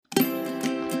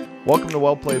Welcome to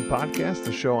Well Played Podcast,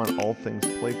 the show on all things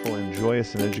playful and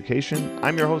joyous in education.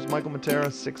 I'm your host, Michael Matera,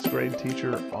 6th grade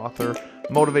teacher, author,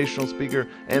 motivational speaker,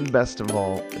 and best of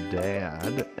all,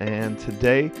 dad. And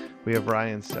today we have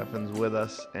Ryan Steffens with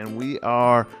us, and we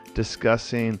are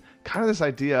discussing kind of this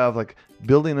idea of like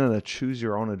building in a choose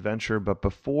your own adventure. But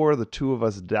before the two of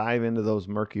us dive into those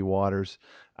murky waters,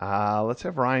 let's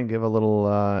have Ryan give a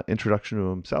little introduction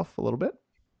to himself a little bit.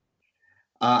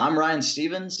 I'm Ryan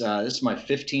Stevens. This is my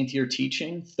 15th year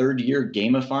teaching, third year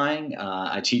gamifying.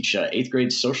 I teach 8th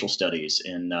grade social studies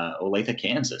in Olathe,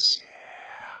 Kansas.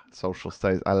 Social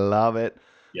studies. I love it.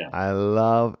 Yeah. I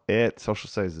love it. Social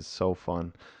studies is so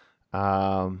fun.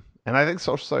 And I think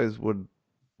social studies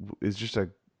is just a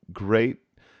great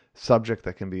subject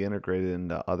that can be integrated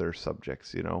into other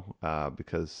subjects,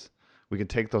 because we can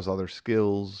take those other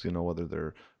skills, whether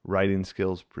they're writing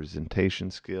skills, presentation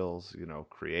skills,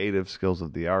 creative skills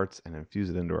of the arts, and infuse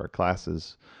it into our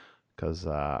classes because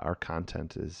our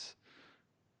content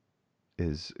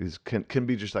can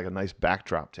be just like a nice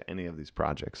backdrop to any of these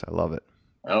projects. I love it.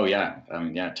 Oh yeah.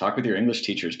 Talk with your English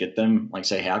teachers. Get them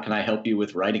say, how can I help you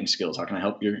with writing skills? How can I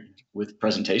help you with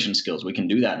presentation skills? We can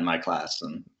do that in my class.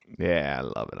 And yeah, I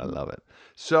love it. I love it.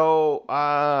 So,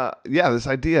 this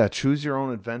idea, choose your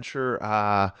own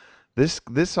adventure.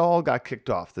 This all got kicked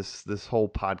off. This whole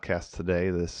podcast today,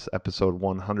 this episode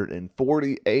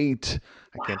 148.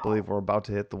 Wow. I can't believe we're about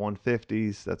to hit the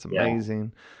 150s. That's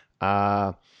amazing.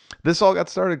 Yeah. This all got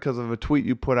started because of a tweet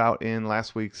you put out in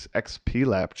last week's XP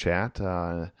Lab chat.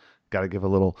 Got to give a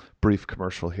little brief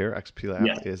commercial here. XP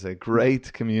Lab is a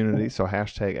great community. So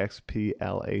hashtag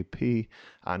XPLAP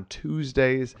on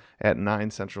Tuesdays at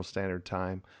 9 Central Standard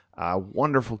Time.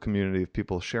 Wonderful community of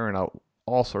people sharing out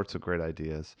all sorts of great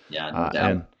ideas. Yeah, no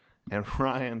doubt. And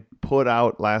Ryan put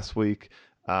out last week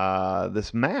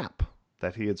this map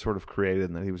that he had sort of created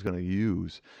and that he was going to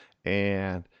use.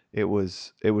 And it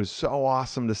was so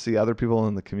awesome to see other people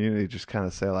in the community just kind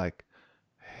of say like,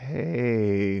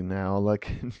 hey, now, like,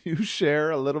 can you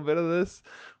share a little bit of this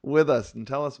with us and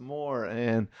tell us more?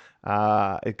 And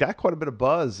it got quite a bit of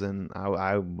buzz, and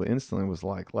I instantly was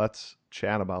like, let's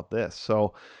chat about this.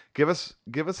 So give us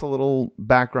a little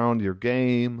background, your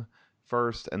game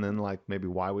first, and then like maybe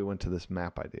why we went to this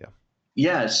map idea.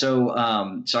 Yeah, so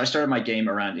I started my game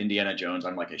around Indiana Jones.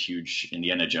 I'm like a huge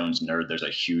Indiana Jones nerd. There's a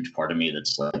huge part of me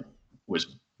that's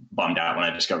was bummed out when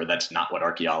I discovered that's not what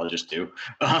archaeologists do.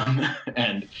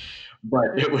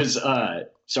 But it was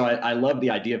so I love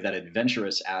the idea of that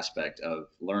adventurous aspect of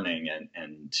learning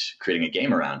and creating a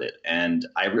game around it. And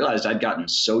I realized I'd gotten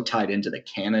so tied into the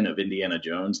canon of Indiana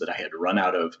Jones that I had run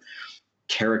out of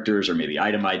characters or maybe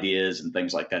item ideas and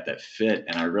things like that fit.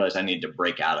 And I realized I needed to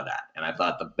break out of that. And I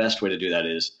thought the best way to do that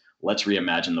is let's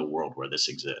reimagine the world where this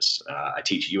exists. I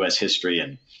teach U.S. history,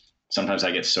 and sometimes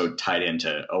I get so tied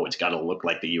into, it's got to look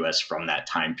like the U.S. from that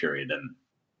time period. And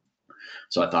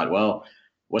so I thought, well,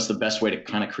 what's the best way to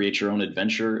kind of create your own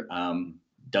adventure?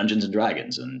 Dungeons and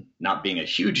Dragons. And not being a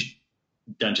huge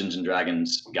Dungeons and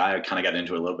Dragons guy, I kind of got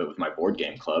into it a little bit with my board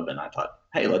game club. And I thought,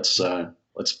 hey, let's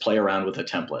play around with a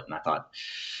template. And I thought,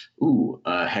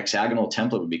 a hexagonal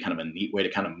template would be kind of a neat way to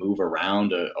kind of move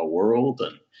around a world.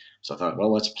 And so I thought,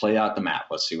 well, let's play out the map.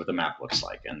 Let's see what the map looks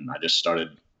like. And I just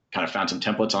kind of found some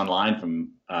templates online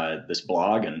from this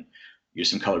blog and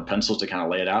used some colored pencils to kind of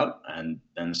lay it out, and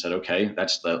then said, okay,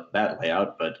 that's that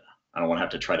layout, but I don't want to have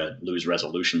to try to lose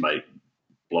resolution by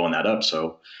blowing that up.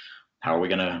 So how are we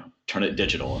going to turn it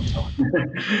digital? And so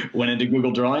went into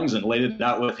Google Drawings and laid it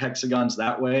out with hexagons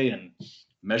that way and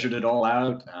measured it all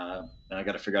out. Then I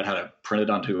got to figure out how to print it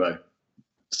onto a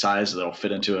size that'll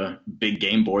fit into a big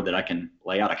game board that I can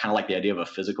lay out. I kind of like the idea of a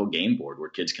physical game board where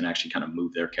kids can actually kind of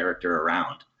move their character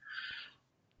around.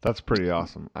 That's pretty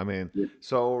awesome. I mean,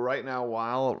 so right now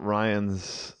while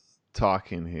Ryan's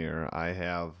talking here, I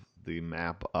have the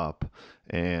map up,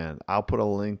 and I'll put a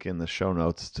link in the show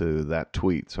notes to that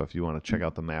tweet. So if you want to check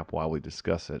out the map while we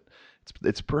discuss it,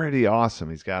 it's pretty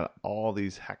awesome. He's got all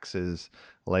these hexes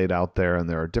laid out there, and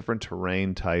there are different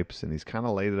terrain types, and he's kind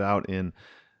of laid it out in.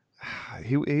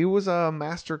 He was a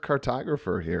master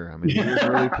cartographer here. I mean, he was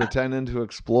really pretending to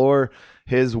explore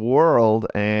his world,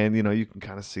 and you can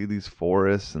kind of see these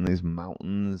forests and these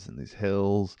mountains and these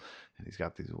hills, and he's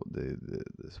got this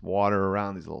water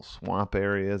around, these little swamp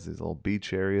areas, these little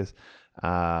beach areas.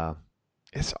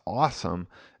 It's awesome,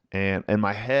 and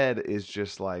my head is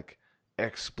just like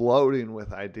exploding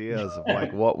with ideas of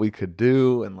like what we could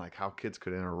do and like how kids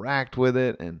could interact with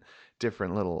it, and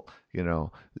different little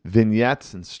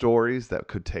vignettes and stories that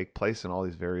could take place in all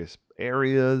these various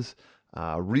areas.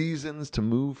 reasons to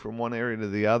move from one area to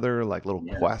the other, like little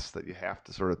Yeah. quests that you have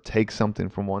to sort of take something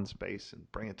from one space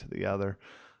and bring it to the other.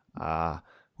 Uh,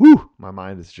 my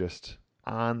mind is just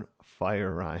on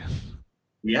fire, Ryan.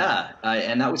 Yeah,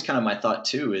 and that was kind of my thought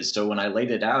too. Is so when I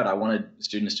laid it out, I wanted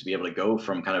students to be able to go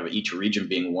from kind of each region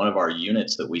being one of our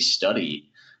units that we study.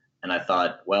 And I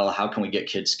thought, well, how can we get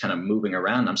kids kind of moving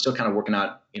around? I'm still kind of working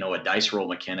out, a dice roll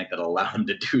mechanic that'll allow them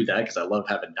to do that because I love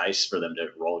having dice for them to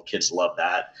roll. Kids love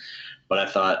that. But I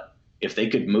thought if they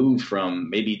could move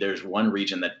from maybe there's one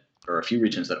region that, or a few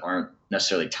regions that aren't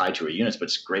necessarily tied to a unit, but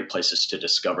it's great places to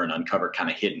discover and uncover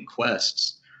kind of hidden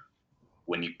quests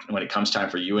when it comes time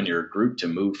for you and your group to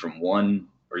move from one,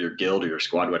 or your guild or your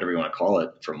squad, whatever you want to call it,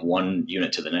 from one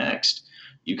unit to the next,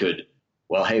 you could,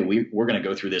 well, hey, we're going to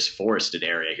go through this forested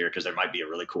area here because there might be a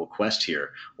really cool quest here.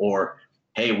 Or,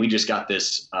 hey, we just got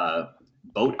this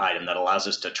boat item that allows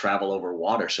us to travel over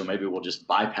water. So maybe we'll just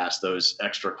bypass those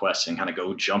extra quests and kind of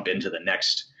go jump into the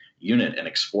next unit and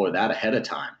explore that ahead of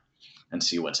time and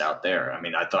see what's out there. I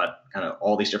mean, I thought kind of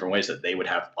all these different ways that they would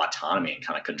have autonomy and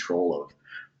kind of control of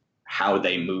how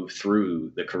they move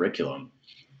through the curriculum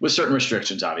with certain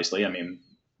restrictions, obviously. I mean,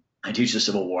 I teach the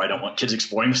Civil War. I don't want kids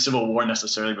exploring the Civil War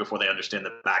necessarily before they understand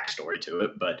the backstory to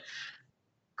it, but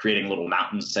creating little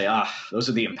mountains, say, those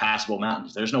are the impassable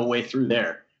mountains. There's no way through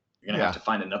there. You're going to have to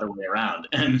find another way around.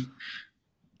 And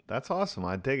that's awesome.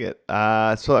 I dig it.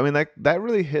 So, I mean, that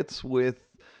really hits with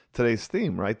today's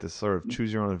theme, right? This sort of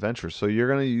choose your own adventure. So you're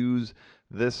going to use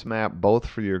this map both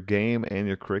for your game and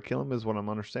your curriculum is what I'm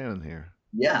understanding here.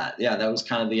 Yeah, that was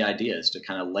kind of the idea, is to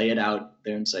kind of lay it out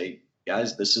there and say,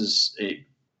 guys, this is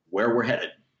where we're headed.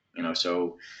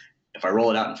 So if I roll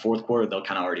it out in fourth quarter, they'll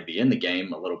kind of already be in the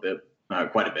game a little bit,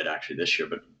 quite a bit actually this year.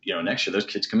 But next year, those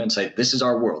kids come in and say, this is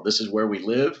our world. This is where we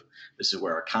live. This is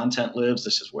where our content lives.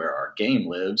 This is where our game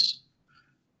lives.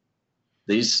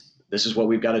 This is what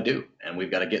we've got to do, and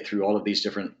we've got to get through all of these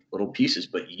different little pieces.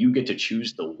 But you get to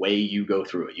choose the way you go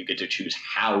through it. You get to choose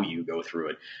how you go through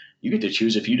it. You get to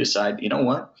choose if you decide, you know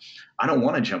what, I don't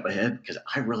want to jump ahead because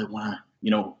I really want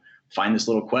to, find this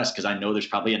little quest because I know there's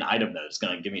probably an item that's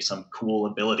going to give me some cool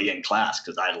ability in class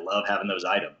because I love having those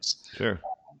items. Sure.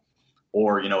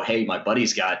 Or, hey, my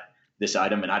buddy's got this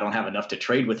item and I don't have enough to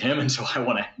trade with him. And so I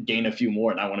want to gain a few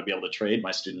more and I want to be able to trade.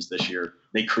 My students this year,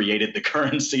 they created the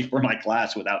currency for my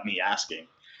class without me asking.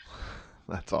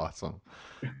 That's awesome.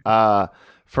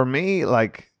 For me,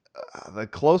 the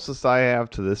closest I have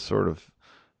to this sort of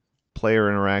player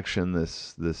interaction,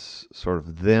 this sort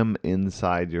of them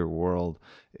inside your world,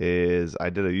 is I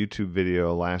did a YouTube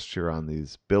video last year on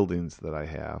these buildings that I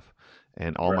have,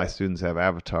 and all my students have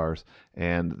avatars,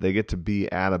 and they get to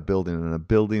be at a building, and a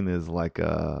building is like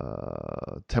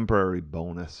a temporary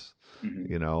bonus,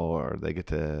 or they get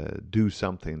to do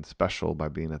something special by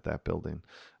being at that building.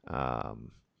 But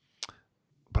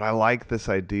I like this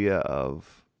idea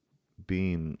of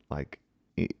being like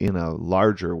in a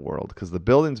larger world, because the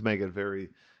buildings make it very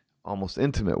almost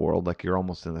intimate world, like you're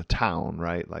almost in a town,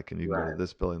 right? Like, and you go to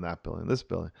this building, that building, this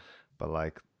building, but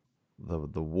like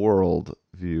the world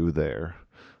view there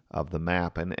of the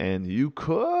map, and you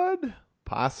could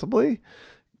possibly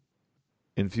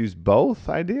infuse both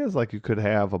ideas. Like you could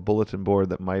have a bulletin board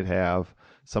that might have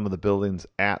some of the buildings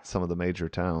at some of the major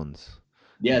towns.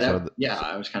 Yeah,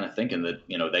 I was kind of thinking that,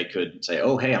 they could say,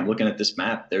 oh, hey, I'm looking at this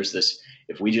map. There's this,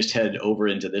 if we just head over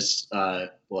into this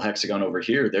little hexagon over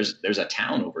here, there's a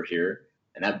town over here,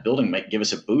 and that building might give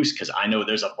us a boost because I know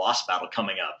there's a boss battle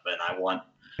coming up, and I want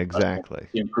to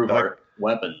improve our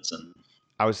weapons. And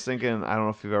I was thinking, I don't know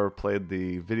if you've ever played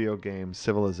the video game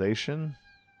Civilization.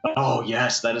 Oh,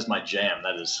 yes, that is my jam.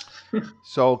 That is.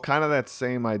 So kind of that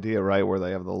same idea, right, where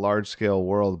they have the large scale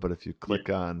world, but if you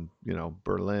click on,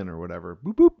 Berlin or whatever,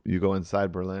 boop, boop, you go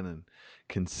inside Berlin and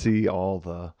can see all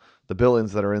the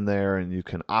buildings that are in there, and you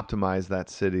can optimize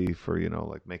that city for,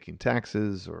 like making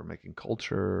taxes or making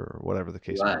culture or whatever the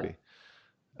case may be.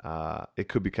 It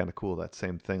could be kind of cool, that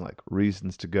same thing, like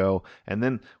reasons to go. And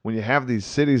then when you have these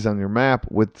cities on your map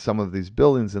with some of these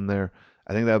buildings in there,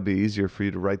 I think that would be easier for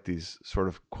you to write these sort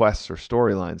of quests or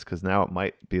storylines, because now it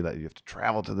might be that you have to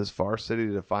travel to this far city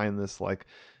to find this, like,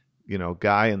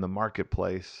 guy in the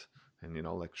marketplace. And,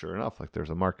 like, sure enough, like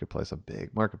there's a marketplace, a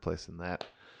big marketplace in that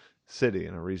city,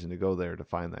 and a reason to go there to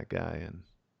find that guy and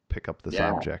pick up this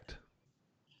object.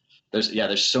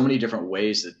 There's so many different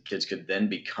ways that kids could then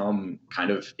become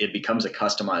it becomes a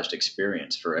customized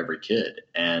experience for every kid.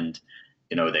 And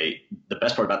the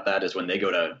best part about that is when they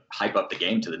go to hype up the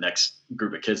game to the next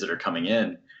group of kids that are coming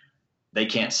in, they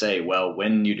can't say, well,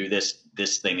 when you do this,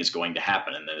 this thing is going to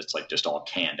happen. And then it's like just all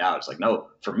canned out. It's like, no,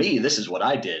 for me, this is what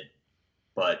I did.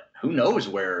 But who knows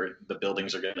where the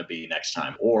buildings are going to be next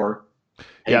time? Or, Yeah,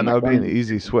 hey, and my that would be an friend,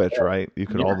 easy switch, right? You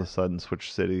could all of yeah, a sudden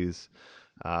switch cities,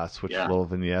 switch yeah, little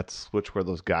vignettes, switch where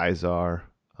those guys are.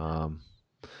 Um,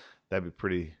 that'd be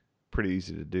pretty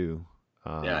easy to do.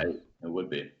 yeah, Um, it would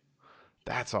be.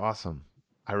 that's awesome.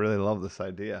 I really love this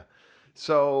idea.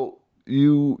 So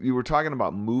you were talking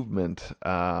about movement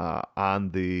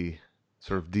on the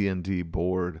sort of D&D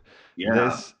board.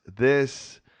 Yeah.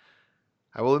 This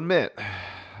I will admit,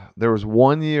 there was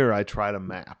one year I tried a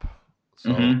map.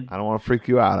 So Hmm. I don't want to freak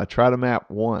you out. I tried a map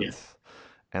Yeah. once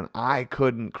and I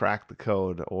couldn't crack the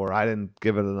code, or I didn't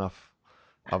give it enough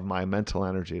of my mental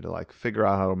energy to like figure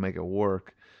out how to make it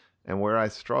work. And where I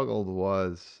struggled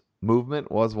was movement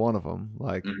was one of them.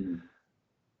 Like Hmm.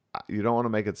 you don't want to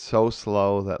make it so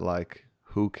slow that like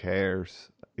who cares,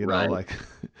 Right. like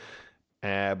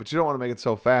but you don't want to make it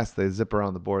so fast they zip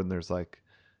around the board and there's like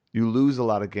you lose a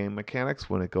lot of game mechanics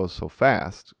when it goes so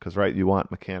fast because right you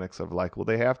want mechanics of like well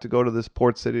they have to go to this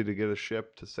port city to get a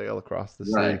ship to sail across the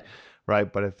sea, Right.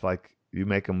 right? But if like you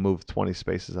make them move 20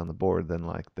 spaces on the board then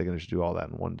like they're going to do all that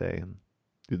in one day and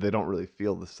they don't really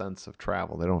feel the sense of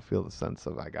travel. They don't feel the sense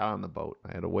of I got on the boat,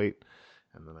 I had to wait,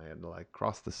 and then I had to like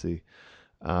cross the sea.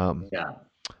 Yeah.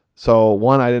 So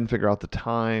one, I didn't figure out the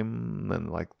time and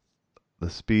like the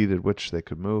speed at which they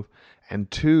could move, and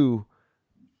two,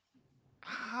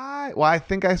 I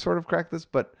think I sort of cracked this,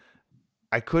 but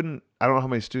I couldn't. I don't know how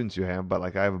many students you have, but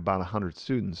like I have about 100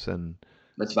 students, and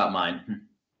That's about mine.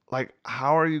 like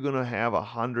how are you gonna have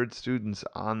 100 students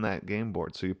on that game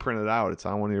board? So you print it out. It's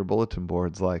on one of your bulletin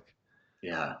boards. Like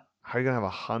Yeah. how are you gonna have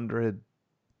 100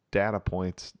 data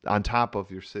points on top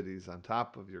of your cities, on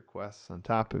top of your quests, on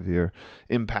top of your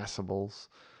impassables?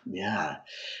 Yeah.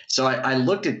 So I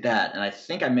looked at that and I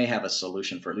think I may have a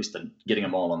solution for at least getting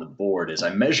them all on the board is I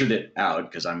measured it out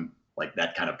because I'm like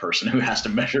that kind of person who has to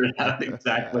measure it out I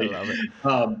exactly. love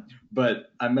it.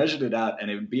 But I measured it out and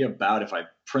it would be about, if I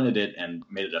printed it and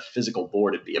made it a physical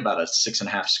board, it'd be about a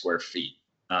 6.5 square feet.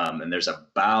 And there's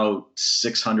about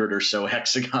 600 or so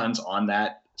hexagons on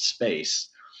that space.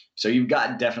 So you've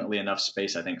got definitely enough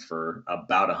space, I think, for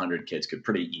about 100 kids could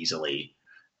pretty easily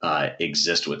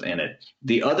exist within it.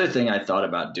 The other thing I thought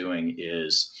about doing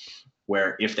is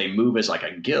where if they move as like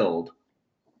a guild,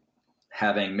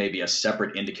 having maybe a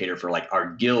separate indicator for like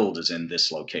our guild is in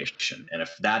this location. And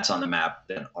if that's on the map,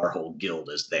 then our whole guild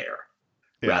is there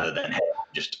Yeah. rather than, hey,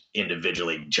 just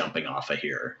individually jumping off of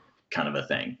here kind of a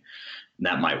thing. And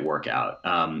that might work out.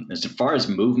 As far as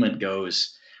movement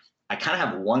goes, I kind of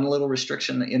have one little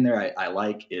restriction in there I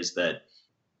like is that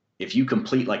if you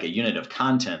complete like a unit of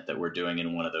content that we're doing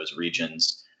in one of those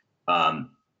regions,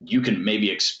 you can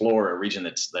maybe explore a region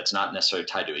that's not necessarily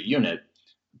tied to a unit,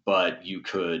 but you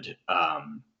could,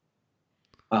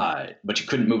 but you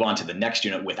couldn't move on to the next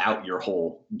unit without your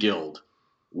whole guild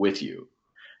with you.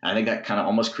 And I think that kind of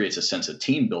almost creates a sense of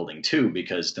team building too,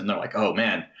 because then they're like, oh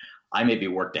man, I maybe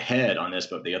worked ahead on this,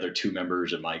 but the other two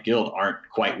members of my guild aren't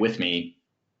quite with me.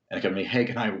 And it could be, hey,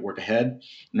 can I work ahead?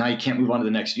 Now you can't move on to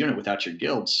the next unit without your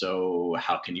guild. So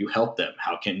how can you help them?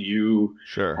 How can you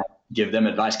Sure. give them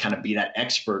advice? Kind of be that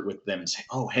expert with them and say,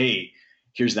 oh, hey,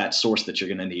 here's that source that you're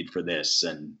going to need for this,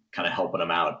 and kind of helping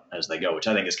them out as they go, which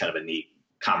I think is kind of a neat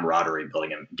camaraderie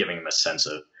building and giving them a sense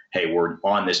of, hey, we're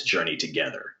on this journey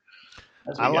together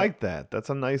as I we go. like that. That's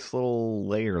a nice little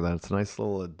layer. That's a nice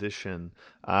little addition.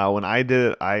 When I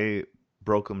did it, I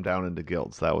broke them down into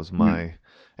guilds. That was Mm. my,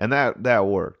 and that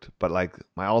worked. But like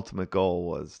my ultimate goal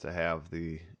was to have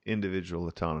the individual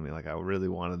autonomy. Like I really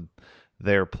wanted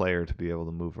their player to be able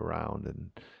to move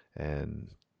around and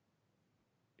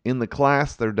in the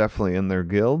class they're definitely in their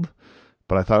guild.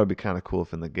 But I thought it'd be kind of cool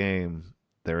if in the game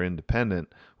they're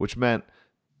independent, which meant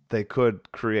they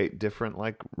could create different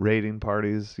like raiding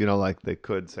parties, like they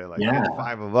could say like Yeah. it's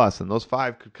five of us and those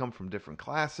five could come from different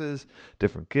classes,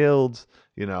 different guilds,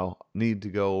 need to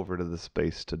go over to the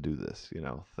space to do this,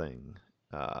 thing.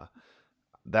 uh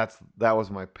that was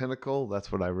my pinnacle.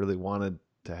 That's what I really wanted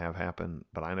to have happen,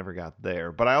 but I never got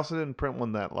there. But I also didn't print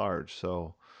one that large,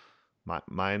 so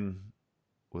mine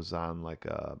was on like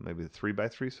maybe 3 by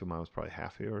 3, so mine was probably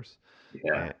half yours,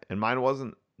 Yeah. and mine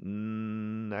wasn't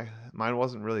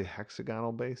really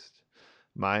hexagonal based.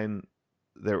 Mine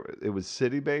there it was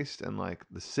city based, and like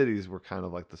the cities were kind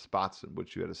of like the spots in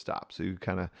which you had to stop. So you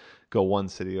kind of go one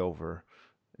city over,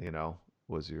 you know,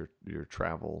 was your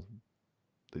travel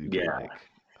that you could Yeah. make.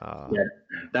 Uh, Yeah.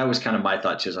 That was kind of my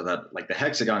thought too. Is I thought like the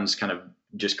hexagons kind of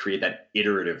just create that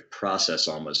iterative process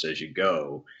almost as you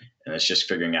go. And it's just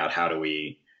figuring out how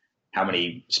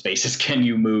many spaces can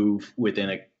you move within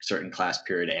a certain class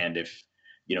period. And if,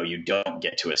 you don't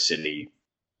get to a city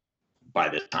by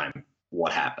this time,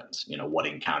 what happens, what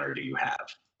encounter do you have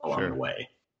along the Sure. way,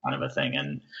 kind of a thing.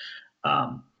 And,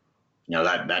 um,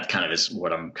 that kind of is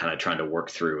what I'm kind of trying to work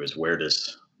through, is where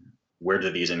do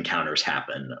these encounters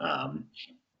happen?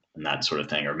 And that sort of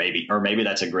thing. Or maybe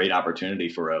that's a great opportunity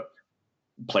for a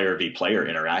player v player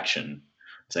interaction.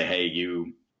 Say, hey,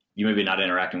 you may be not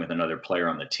interacting with another player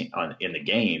on the team in the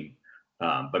game,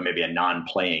 but maybe a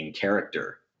non-playing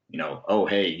character. Oh,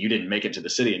 hey, you didn't make it to the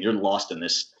city and you're lost in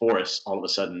this forest. All of a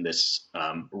sudden, this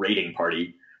raiding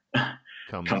party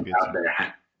Come comes get out you.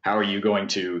 there. How are you going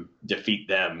to defeat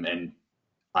them? And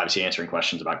obviously, answering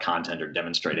questions about content or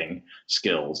demonstrating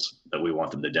skills that we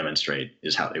want them to demonstrate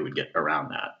is how they would get around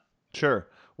that. Sure.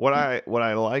 What I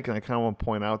like, and I kind of want to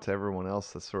point out to everyone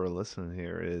else that's sort of listening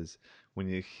here, is when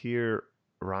you hear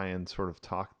Ryan sort of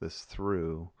talk this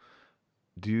through,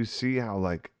 do you see how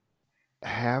like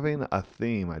having a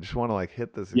theme, I just want to like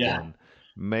hit this Yeah, again,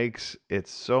 makes it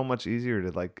so much easier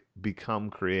to like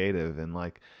become creative, and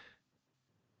like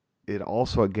it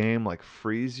also, a game like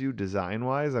frees you design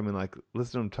wise. I mean, like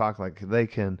listen to them talk, like they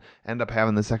can end up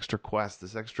having this extra quest,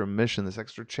 this extra mission, this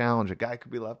extra challenge. A guy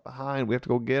could be left behind. We have to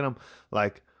go get him.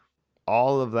 Like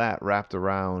all of that wrapped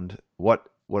around what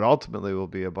ultimately will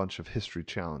be a bunch of history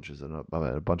challenges and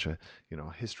a bunch of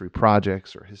history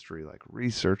projects or history like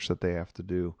research that they have to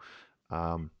do.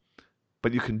 Um,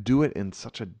 but you can do it in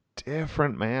such a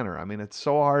different manner. I mean, it's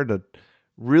so hard to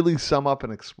really sum up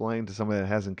and explain to somebody that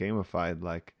hasn't gamified.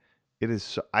 Like it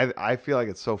is, I feel like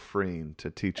it's so freeing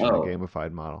to teach in a oh,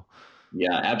 gamified model.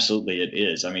 yeah, absolutely it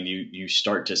is. I mean, you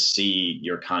start to see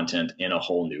your content in a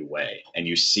whole new way, and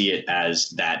you see it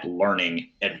as that learning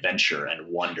adventure and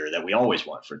wonder that we always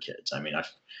want for kids. I mean,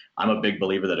 I'm a big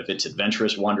believer that if it's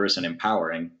adventurous, wondrous, and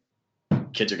empowering,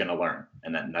 kids are going to learn,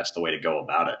 and that's the way to go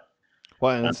about it.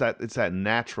 Well, and Um, it's that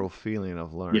natural feeling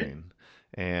of yeah, learning.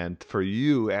 And for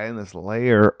you, adding this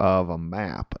layer of a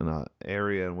map and an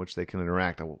area in which they can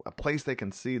interact, a place they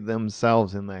can see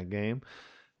themselves in that game,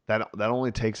 that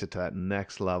only takes it to that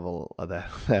next level of that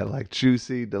that like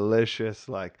juicy, delicious,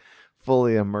 like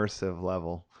fully immersive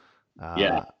level.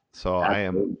 yeah, So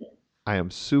absolutely. I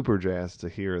am super jazzed to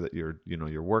hear that you're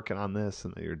working on this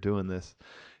and that you're doing this.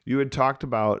 You had talked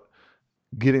about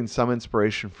getting some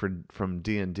inspiration from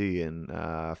D&D, and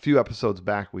a few episodes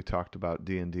back we talked about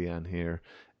D&D on here,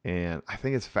 and I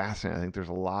think it's fascinating. I think there's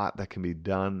a lot that can be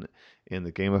done in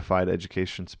the gamified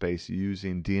education space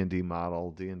using D&D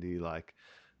model, D&D like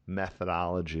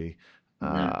methodology.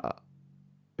 Mhm. uh,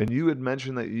 and you had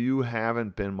mentioned that you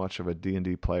haven't been much of a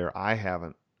D&D player. I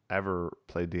haven't ever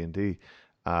played D&D.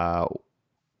 uh,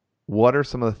 what are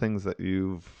some of the things that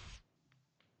you've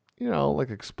like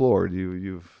explored,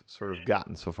 you've sort of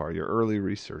gotten so far, your early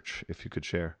research, if you could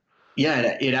share?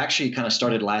 Yeah, it actually kind of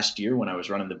started last year when I was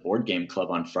running the board game club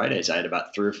on Fridays. I had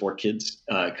about 3 or 4 kids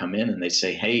come in and they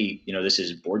say, "Hey, this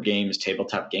is board games,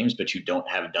 tabletop games, but you don't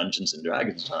have Dungeons and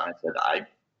Dragons." And I said, "I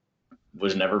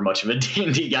was never much of a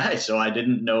D&D guy, so I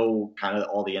didn't know kind of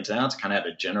all the ins and outs. Kind of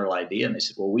had a general idea." And they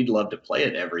said, "Well, we'd love to play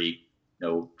it every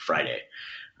Friday."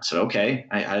 I said, "Okay,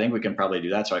 I think we can probably do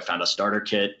that." So I found a starter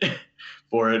kit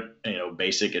for it,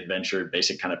 basic adventure,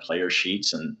 basic kind of player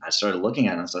sheets, and I started looking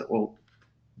at it. And I was like, "Well,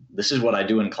 this is what I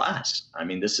do in class. I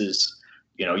mean, this is,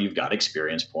 you've got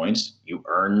experience points. You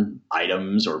earn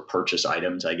items or purchase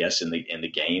items, I guess, in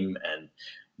the game, and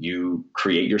you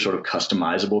create your sort of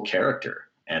customizable character.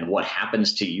 And what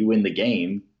happens to you in the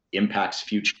game impacts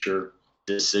future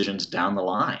decisions down the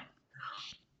line."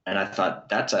 And I thought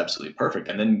that's absolutely perfect.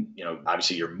 And then,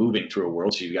 obviously you're moving through a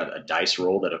world, so you've got a dice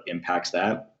roll that impacts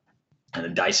that, and the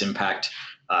dice impact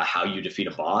how you defeat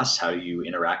a boss, how you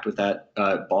interact with that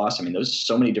boss. I mean, there's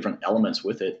so many different elements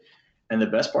with it. And the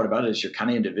best part about it is you're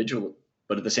kind of individual,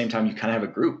 but at the same time, you kind of have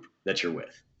a group that you're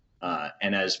with.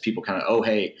 And as people kind of, oh,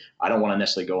 hey, I don't want to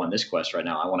necessarily go on this quest right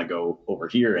now. I want to go over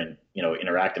here and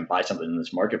interact and buy something in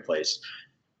this marketplace,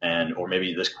 or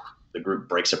maybe the group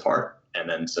breaks apart and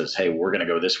then says, hey, we're going to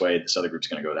go this way. This other group's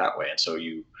going to go that way. And so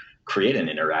you create an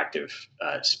interactive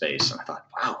space. And I thought,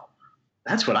 wow,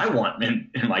 that's what I want in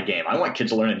my game. I want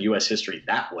kids learning U.S. history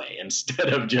that way instead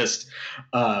of just,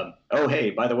 oh, hey,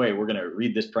 by the way, we're going to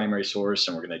read this primary source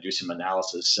and we're going to do some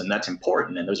analysis, and that's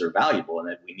important and those are valuable and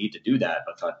that we need to do that.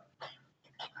 But I thought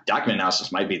document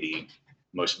analysis might be the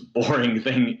most boring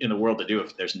thing in the world to do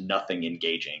if there's nothing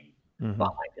engaging Hmm.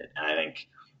 behind it. And I think,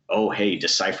 oh, hey,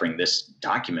 deciphering this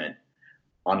document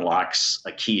unlocks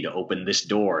a key to open this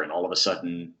door, and all of a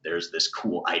sudden there's this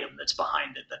cool item that's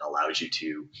behind it that allows you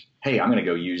to, hey, I'm going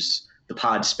to go use the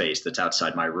pod space that's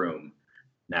outside my room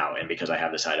now, and because I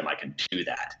have this item I can do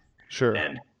that. Sure.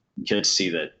 And kids see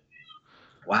that,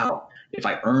 wow, if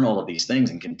I earn all of these things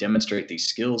and can demonstrate these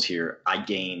skills here, I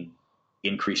gain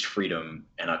increased freedom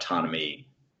and autonomy,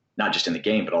 not just in the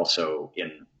game, but also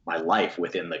in my life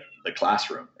within the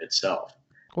classroom itself.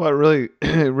 Well, it really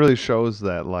it really shows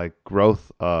that like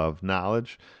growth of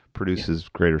knowledge Yeah. produces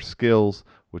greater skills,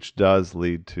 which does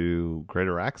lead to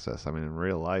greater access. I mean, in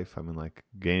real life, I mean, like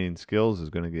gaining skills is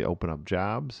going to get open up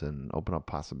jobs and open up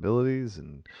possibilities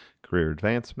and career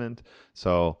advancement.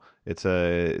 So it's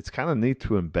kind of neat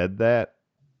to embed that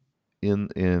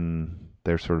in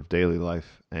their sort of daily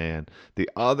life. And the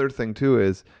other thing too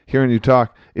is hearing you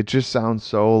talk, it just sounds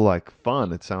so like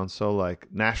fun. It sounds so like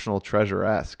National Treasure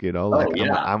esque, you know, Oh like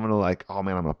yeah. I'm gonna like, oh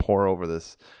man, I'm gonna pour over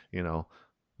this, you know,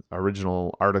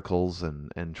 original articles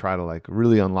and try to like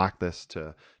really unlock this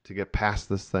to get past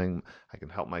this thing. I can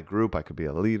help my group. I could be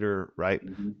a leader, right?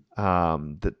 Mhm.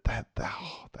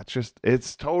 That's just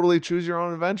it's totally choose your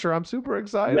own adventure. I'm super Yeah,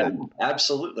 excited.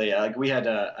 absolutely. Like we had,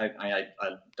 I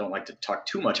don't like to talk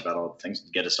too much about all the things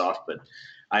to get us off, but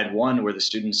I had one where the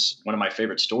students, one of my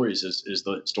favorite stories is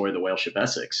the story of the whale ship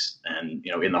Essex, and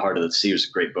In the Heart of the Sea was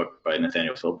a great book by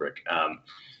Nathaniel Philbrick.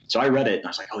 So I read it and I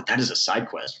was like, oh, that is a side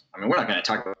quest. I mean, we're not going to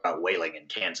talk about whaling in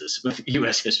Kansas with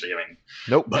U.S. history. I mean,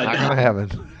 Nope, but not gonna happen.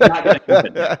 not going to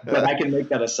happen. But I can make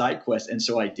that a side quest, and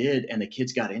so I did, and the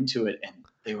kids got into it, and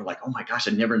they were like, "Oh my gosh,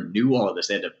 I never knew all of this."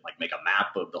 They had to like make a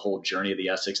map of the whole journey of the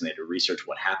Essex, and they had to research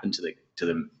what happened to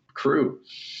the crew.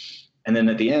 And then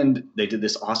at the end, they did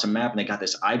this awesome map, and they got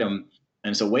this item,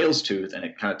 and it's a whale's tooth, and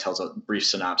it kind of tells a brief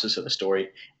synopsis of the story,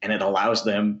 and it allows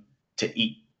them to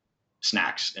eat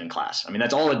snacks in class. I mean,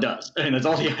 that's all it does. I mean, that's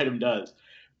all the item does.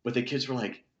 But the kids were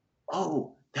like,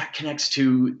 "Oh, that connects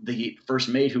to the first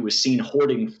mate who was seen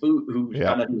hoarding food, who found Yep.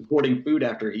 out he was hoarding food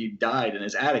after he died in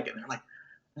his attic." And they're like,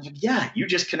 I was like, "Yeah, you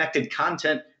just connected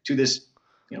content to this,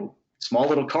 small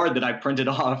little card that I printed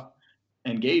off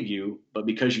and gave you, but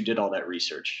because you did all that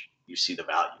research, you see the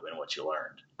value in what you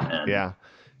learned." And Yeah.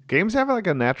 Games have like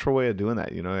a natural way of doing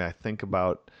that. You know, I think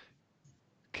about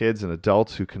kids and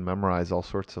adults who can memorize all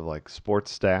sorts of like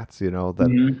sports stats, you know, that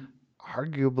Mhm.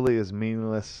 arguably is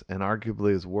meaningless and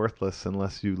arguably is worthless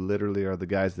unless you literally are the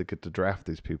guys that get to draft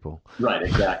these people. Right,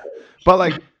 exactly. But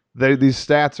like these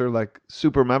stats are like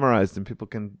super memorized and people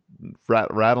can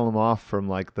rattle them off from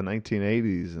like the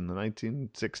 1980s and the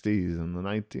 1960s and the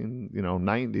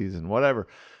 90s and whatever.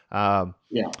 Um,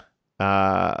 Yeah.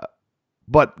 uh,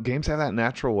 but games have that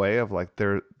natural way of like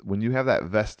they're when you have that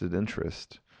vested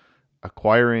interest,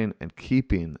 acquiring and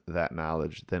keeping that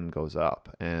knowledge then goes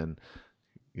up. And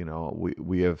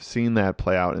we have seen that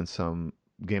play out in some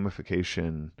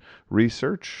gamification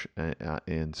research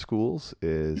in schools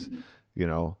is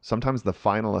Mhm. sometimes the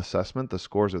final assessment, the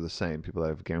scores are the same, people that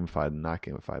have gamified and not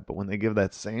gamified, but when they give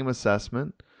that same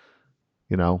assessment,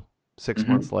 you know 6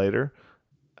 months Mhm. later,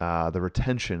 the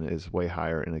retention is way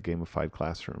higher in a gamified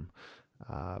classroom,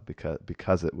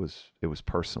 because it was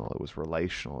personal, it was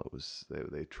relational,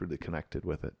 they truly connected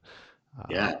with it. um,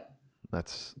 Yeah.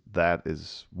 that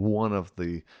is one of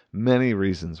the many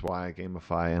reasons why I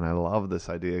gamify, and I love this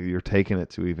idea. You're taking it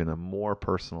to even a more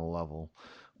personal level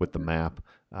with the map,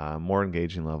 more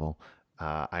engaging level.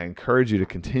 I encourage you to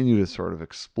continue to sort of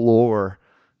explore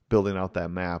building out that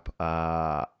map.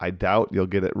 I doubt you'll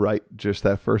get it right just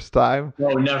that first time. No,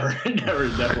 never, never,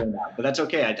 definitely not. But that's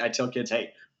okay. I tell kids,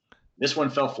 hey, this one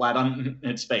fell flat on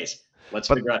its face. Let's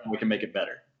But figure out how we can make it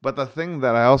better. But the thing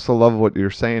that I also love what you're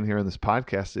saying here in this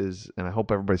podcast is, and I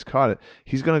hope everybody's caught it,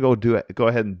 he's going to go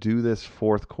ahead and do this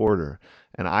fourth quarter.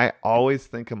 And I always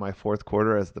think of my fourth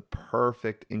quarter as the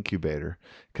perfect incubator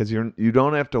because you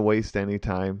don't have to waste any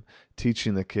time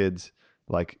teaching the kids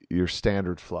like your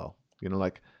standard flow.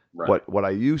 Like Right. what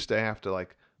I used to have to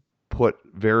like put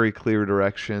very clear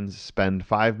directions, spend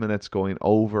 5 minutes going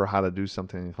over how to do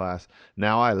something in class.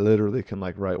 Now I literally can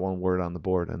like write one word on the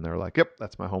board and they're like, yep,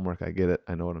 that's my homework. I get it.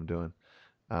 I know what I'm doing.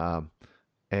 Um,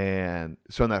 and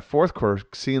so in that fourth course,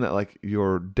 seeing that like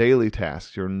your daily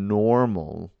tasks, your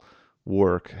normal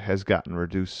work has gotten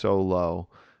reduced so low,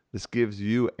 this gives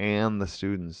you and the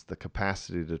students the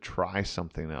capacity to try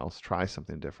something else, try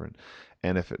something different.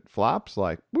 And if it flops,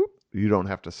 like, whoop, you don't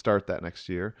have to start that next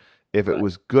year. If it Right.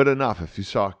 was good enough, if you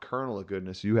saw a kernel of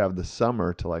goodness, you have the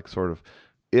summer to like sort of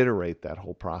iterate that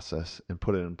whole process and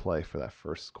put it in play for that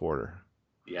first quarter.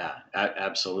 Yeah,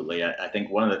 absolutely. I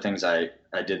think one of the things I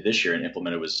did this year and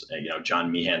implemented was, John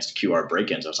Meehan's QR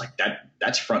break-ins. I was like,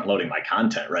 that's front loading my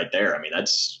content right there. I mean, I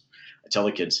tell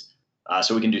the kids,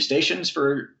 so we can do stations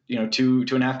for,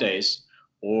 2.5 days,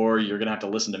 or you're going to have to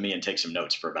listen to me and take some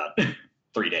notes for about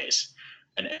 3 days.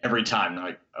 And every time they're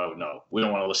like, oh no, we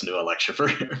don't want to listen to a lecture for,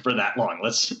 for that long.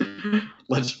 Let's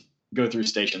go through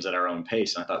stations at our own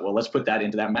pace. And I thought, well, let's put that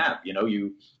into that map.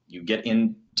 You get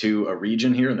into a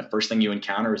region here, and the first thing you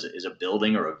encounter is a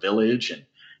building or a village, and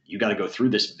you got to go through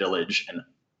this village. And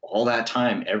all that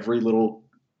time, every little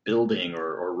building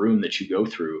or room that you go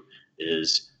through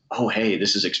is, oh, hey,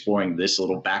 this is exploring this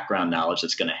little background knowledge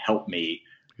that's going to help me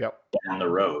down the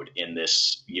road in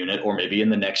this unit, or maybe in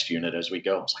the next unit as we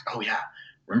go. It's like, oh yeah,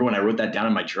 remember when I wrote that down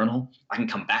in my journal? I can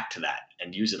come back to that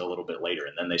and use it a little bit later.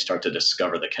 And then they start to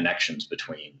discover the connections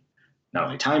between not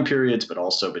only time periods, but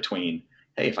also between,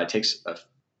 hey, if I take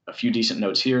a few decent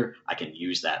notes here, I can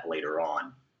use that later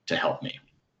on to help me.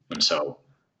 And so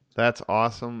that's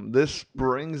awesome. This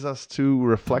brings us to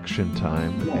reflection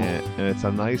time, and it's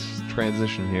a nice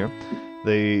transition here.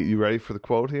 You ready for the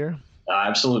quote here?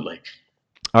 Absolutely.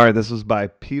 All right, this was by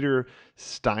Peter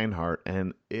Steinhardt,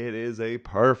 and it is a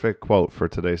perfect quote for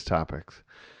today's topics.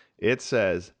 It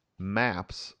says,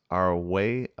 "Maps are a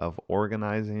way of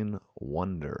organizing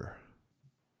wonder."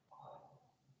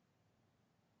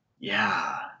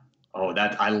 Yeah. Oh,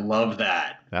 I love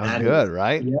that. That was good,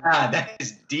 right? Yeah, that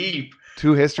is deep.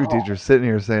 Two history teachers sitting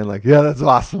here saying like, yeah, that's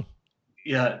awesome.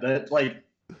 Yeah,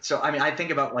 so, I mean, I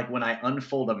think about like when I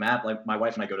unfold a map, like my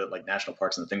wife and I go to like national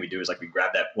parks, and the thing we do is like we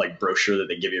grab that like brochure that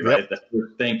they give you, right? The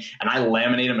thing, and I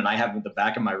laminate them, and I have them at the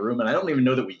back of my room, and I don't even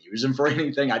know that we use them for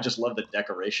anything. I just love the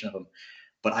decoration of them.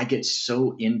 But I get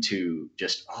so into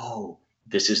just, oh,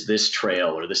 this is this trail,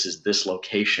 or this is this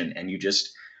location, and you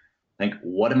just think,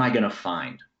 what am I going to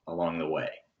find along the way?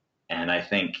 And I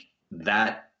think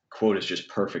that quote is just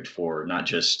perfect for not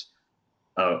just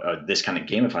this kind of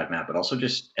gamified map, but also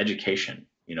just education.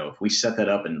 If we set that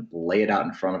up and lay it out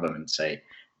in front of them and say,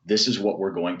 this is what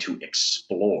we're going to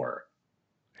explore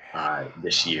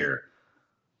this year.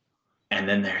 And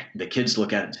then the kids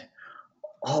look at it and say,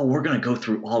 oh, we're going to go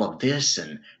through all of this.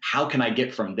 And how can I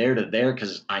get from there to there?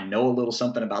 Because I know a little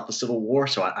something about the Civil War.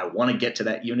 So I want to get to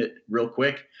that unit real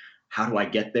quick. How do I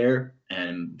get there?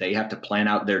 And they have to plan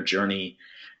out their journey.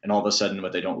 And all of a sudden,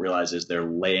 what they don't realize is they're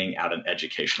laying out an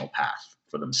educational path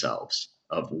for themselves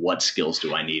of what skills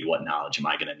do I need? What knowledge am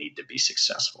I going to need to be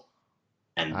successful?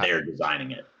 And they're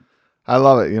designing it. I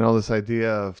love it. This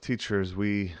idea of teachers,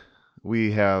 we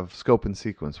have scope and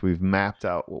sequence. We've mapped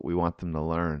out what we want them to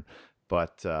learn.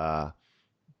 But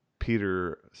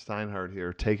Peter Steinhardt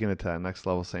here taking it to that next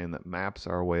level, saying that maps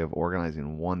are a way of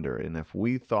organizing wonder. And if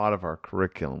we thought of our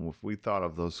curriculum, if we thought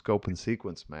of those scope and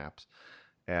sequence maps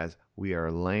as we are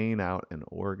laying out and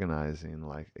organizing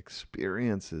like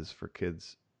experiences for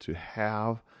kids to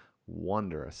have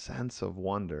wonder, a sense of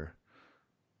wonder,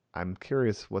 I'm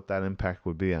curious what that impact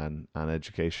would be on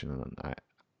education. And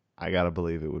I got to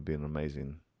believe it would be an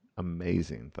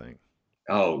amazing thing.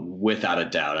 Oh, without a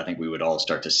doubt. I think we would all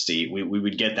start to see, we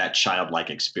would get that childlike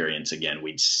experience again.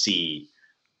 We'd see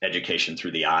education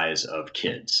through the eyes of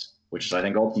kids, which is, I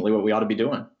think, ultimately what we ought to be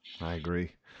doing. I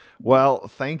agree. Well,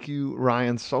 thank you,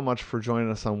 Ryan, so much for joining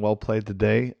us on Well Played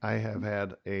today. I have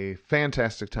had a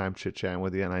fantastic time chit-chatting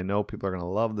with you, and I know people are going to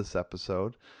love this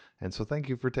episode. And so thank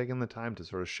you for taking the time to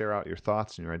sort of share out your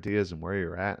thoughts and your ideas and where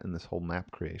you're at in this whole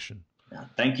map creation. Yeah,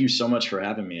 thank you so much for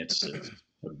having me. It's a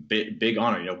big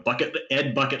honor.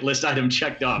 Bucket list item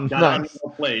checked off. Nice.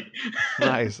 Well played.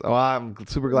 Nice. Well, I'm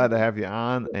super glad to have you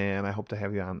on, and I hope to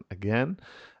have you on again.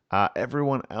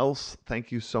 Everyone else,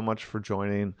 thank you so much for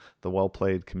joining the Well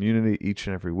Played community each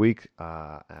and every week.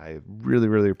 I really,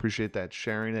 really appreciate that,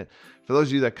 sharing it. For those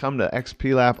of you that come to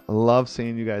XP Lab, I love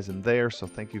seeing you guys in there, so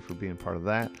thank you for being part of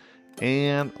that.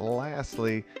 And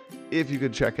lastly, if you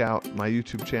could check out my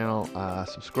YouTube channel,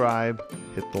 subscribe,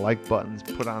 hit the like buttons,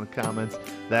 put on comments.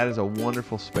 That is a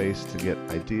wonderful space to get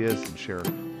ideas and share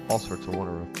all sorts of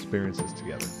wonderful experiences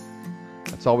together.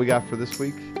 That's all we got for this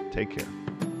week. Take care.